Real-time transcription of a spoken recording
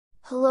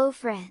Hello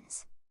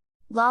friends!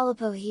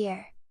 Lollipo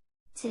here!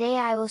 Today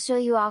I will show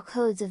you all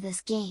codes of this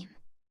game.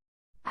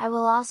 I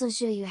will also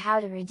show you how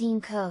to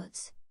redeem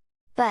codes.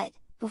 But,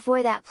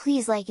 before that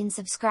please like and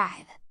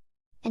subscribe!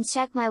 And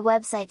check my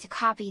website to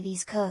copy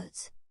these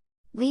codes.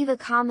 Leave a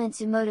comment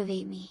to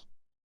motivate me.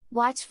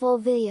 Watch full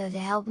video to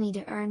help me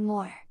to earn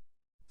more.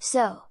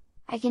 So,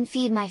 I can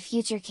feed my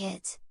future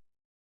kids.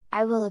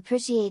 I will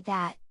appreciate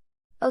that.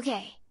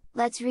 Okay,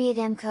 let's read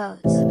them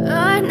codes.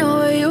 I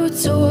know you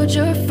told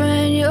your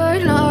friend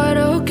you're not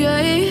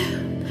okay,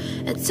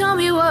 and tell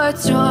me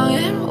what's wrong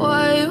and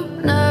why you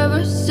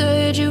never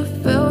said you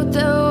felt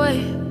that way.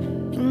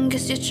 And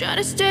guess you're trying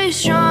to stay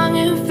strong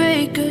and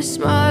fake a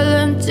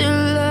smile until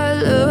I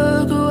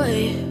look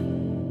away.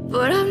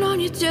 But I've known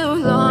you too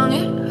long,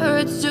 it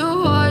hurts to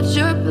watch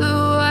your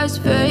blue eyes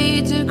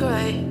fade to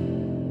gray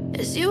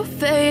as you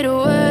fade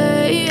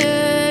away,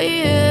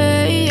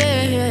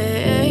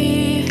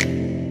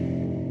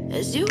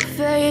 as you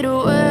fade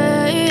away.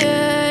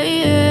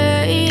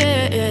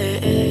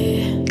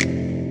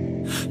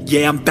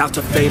 Yeah, I'm about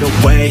to fade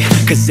away,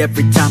 cause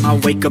every time I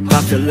wake up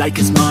I feel like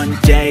it's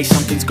Monday.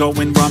 Something's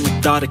going wrong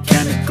with all the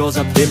chemicals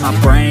up in my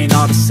brain.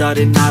 All of a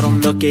sudden I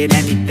don't look at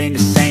anything the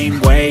same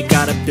way.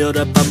 Gotta build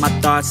up of my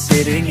thoughts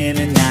sitting in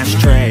an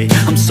ashtray.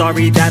 I'm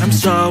sorry that I'm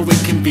so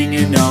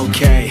inconvenient,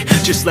 okay.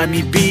 Just let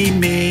me be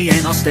me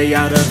and I'll stay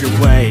out of your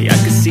way. I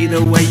can see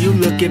the way you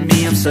look at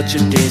me, I'm such a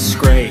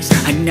disgrace.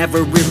 I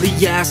never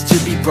really asked to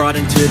be brought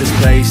into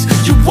this place.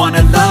 You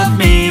wanna love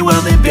me?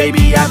 Well then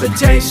baby have a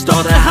taste.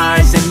 All the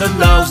highs and the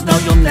lows, no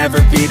you'll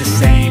never be the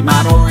same.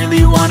 I don't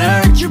really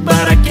wanna hurt you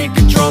but I can't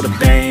control the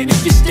pain.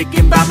 If you're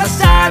sticking by my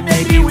side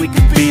maybe we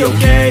could be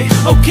okay.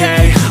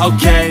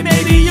 Okay,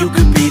 maybe you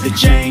could be the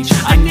change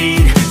I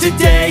need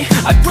today.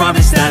 I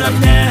promise that I've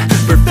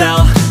never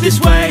felt this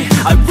way.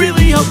 I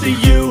really hope that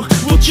you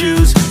will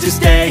choose to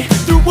stay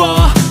through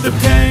all the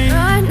pain.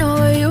 I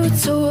know you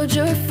told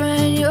your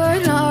friend you're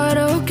not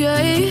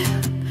okay,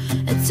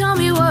 and tell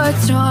me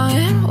what's wrong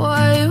and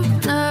why you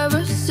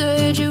never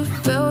said you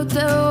felt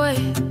that way.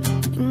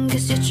 And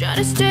guess you're trying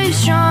to stay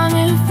strong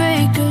and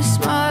fake a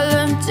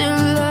smile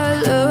until I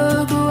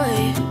look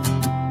away.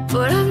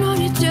 But I've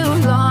known you too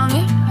long,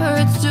 it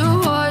hurts to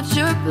watch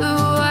your blue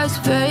eyes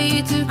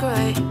fade to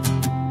gray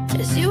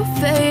as you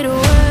fade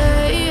away.